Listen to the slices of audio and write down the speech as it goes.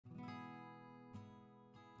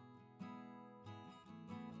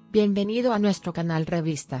Bienvenido a nuestro canal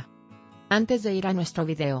Revista. Antes de ir a nuestro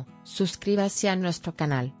video, suscríbase a nuestro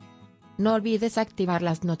canal. No olvides activar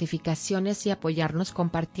las notificaciones y apoyarnos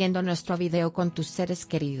compartiendo nuestro video con tus seres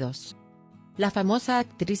queridos. La famosa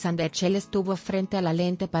actriz Hande Erçel estuvo frente a la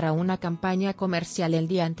lente para una campaña comercial el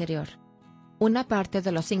día anterior. Una parte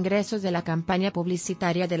de los ingresos de la campaña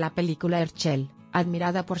publicitaria de la película Erçel,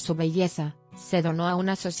 admirada por su belleza, se donó a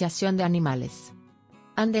una asociación de animales.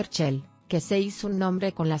 Hande Erçel, que se hizo un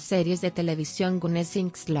nombre con las series de televisión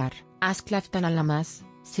Güneşin Kızları, Aşk Laftan Anlamaz,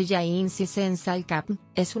 Siyah İnci y Sen Çal Kapımı,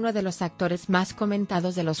 es uno de los actores más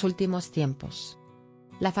comentados de los últimos tiempos.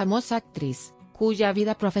 La famosa actriz, cuya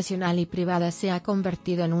vida profesional y privada se ha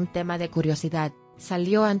convertido en un tema de curiosidad,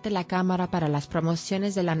 salió ante la cámara para las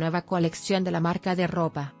promociones de la nueva colección de la marca de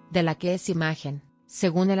ropa, de la que es imagen,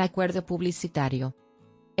 según el acuerdo publicitario.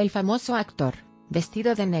 El famoso actor,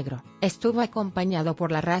 vestido de negro, estuvo acompañado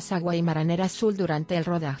por la raza Weimaraner Azul durante el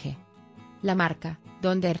rodaje. La marca,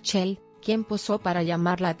 donde Erçel, quien posó para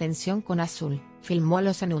llamar la atención con azul, filmó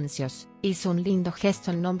los anuncios, hizo un lindo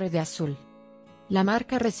gesto en nombre de Azul. La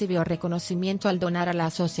marca recibió reconocimiento al donar a la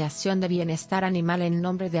Asociación de Bienestar Animal en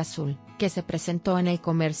nombre de Azul, que se presentó en el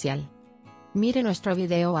comercial. Mire nuestro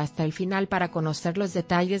video hasta el final para conocer los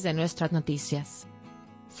detalles de nuestras noticias.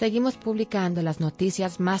 Seguimos publicando las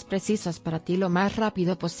noticias más precisas para ti lo más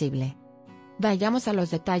rápido posible. Vayamos a los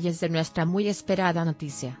detalles de nuestra muy esperada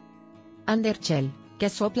noticia. Hande Erçel, que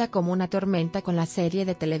sopla como una tormenta con la serie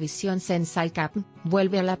de televisión Sen Çal Kapımı,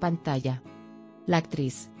 vuelve a la pantalla. La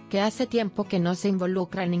actriz, que hace tiempo que no se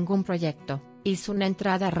involucra en ningún proyecto, hizo una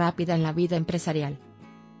entrada rápida en la vida empresarial.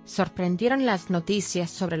 Sorprendieron las noticias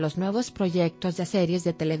sobre los nuevos proyectos de series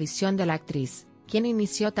de televisión de la actriz, quien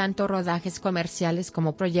inició tanto rodajes comerciales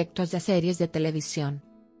como proyectos de series de televisión.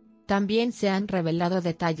 También se han revelado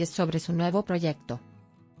detalles sobre su nuevo proyecto.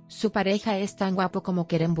 Su pareja es tan guapo como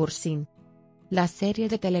Kerem Bursin. La serie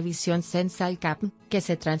de televisión Sen Çal Kapımı, que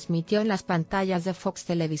se transmitió en las pantallas de Fox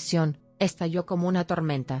Televisión, estalló como una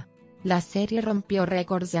tormenta. La serie rompió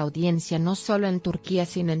récords de audiencia no solo en Turquía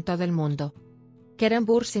sino en todo el mundo. Kerem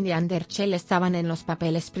Bursin y Hande Erçel estaban en los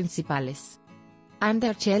papeles principales. Hande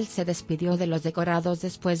Erçel se despidió de los decorados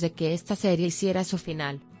después de que esta serie hiciera su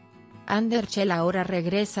final. Hande Erçel ahora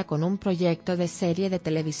regresa con un proyecto de serie de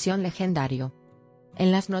televisión legendario.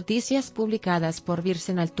 En las noticias publicadas por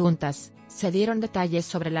Tuntas, se dieron detalles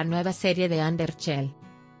sobre la nueva serie de Hande Erçel.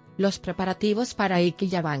 Los preparativos para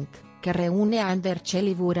Bank, que reúne a Hande Erçel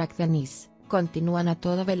y Burak Deniz, continúan a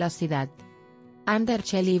toda velocidad. Hande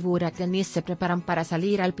Erçel y Burak Deniz se preparan para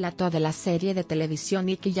salir al plató de la serie de televisión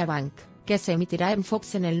Bank, que se emitirá en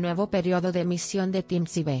Fox en el nuevo periodo de emisión de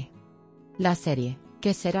tiempos. La serie,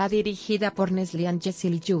 que será dirigida por Neslihan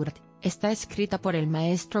Yeşilyurt, está escrita por el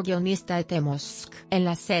maestro guionista de tiempos. En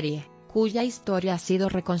la serie, cuya historia ha sido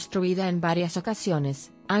reconstruida en varias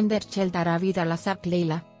ocasiones, Hande Erçel dará vida a la Sap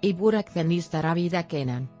Leyla, y Burak Deniz dará vida a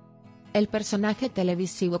Kenan. El personaje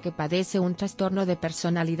televisivo que padece un trastorno de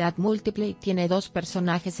personalidad múltiple y tiene dos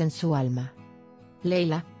personajes en su alma.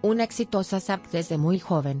 Leyla, una exitosa Sap desde muy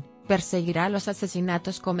joven, perseguirá los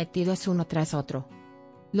asesinatos cometidos uno tras otro.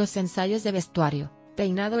 Los ensayos de vestuario,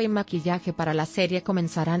 peinado y maquillaje para la serie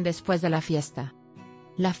comenzarán después de la fiesta.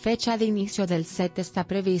 La fecha de inicio del set está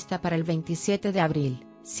prevista para el 27 de abril,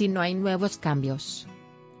 si no hay nuevos cambios.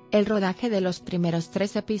 El rodaje de los primeros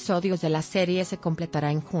 3 episodios de la serie se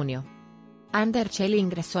completará en junio. Hande Erçel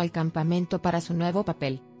ingresó al campamento para su nuevo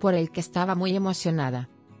papel, por el que estaba muy emocionada.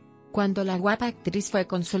 Cuando la guapa actriz fue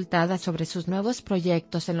consultada sobre sus nuevos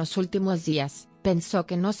proyectos en los últimos días, pensó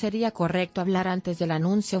que no sería correcto hablar antes del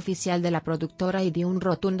anuncio oficial de la productora y dio un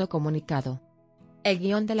rotundo comunicado. El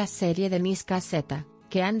guión de la serie de Niska Z,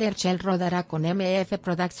 que Hande Erçel rodará con MF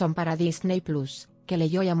Production para Disney+, que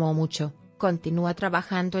leyó llamó mucho, continúa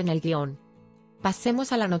trabajando en el guión.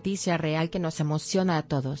 Pasemos a la noticia real que nos emociona a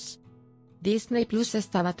todos. Disney+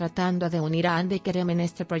 estaba tratando de unir a Hande y Kerem en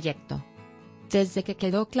este proyecto. Desde que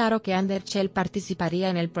quedó claro que Hande Erçel participaría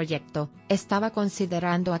en el proyecto, estaba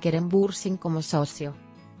considerando a Kerem Bursin como socio.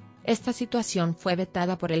 Esta situación fue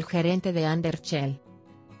vetada por el gerente de Hande Erçel.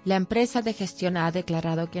 La empresa de gestión ha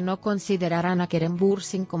declarado que no considerarán a Kerem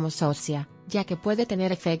Bursin como socia, ya que puede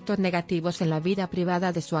tener efectos negativos en la vida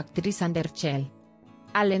privada de su actriz Hande Erçel.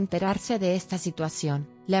 Al enterarse de esta situación,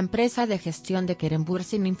 la empresa de gestión de Kerem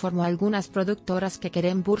Bursin informó a algunas productoras que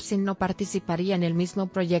Kerem Bursin no participaría en el mismo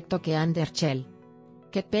proyecto que Hande Erçel.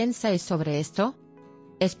 ¿Qué pensáis sobre esto?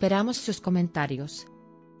 Esperamos sus comentarios.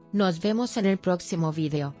 Nos vemos en el próximo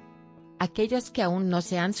video. Aquellos que aún no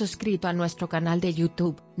se han suscrito a nuestro canal de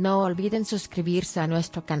YouTube, no olviden suscribirse a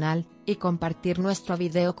nuestro canal, y compartir nuestro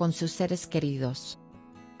video con sus seres queridos.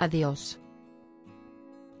 Adiós.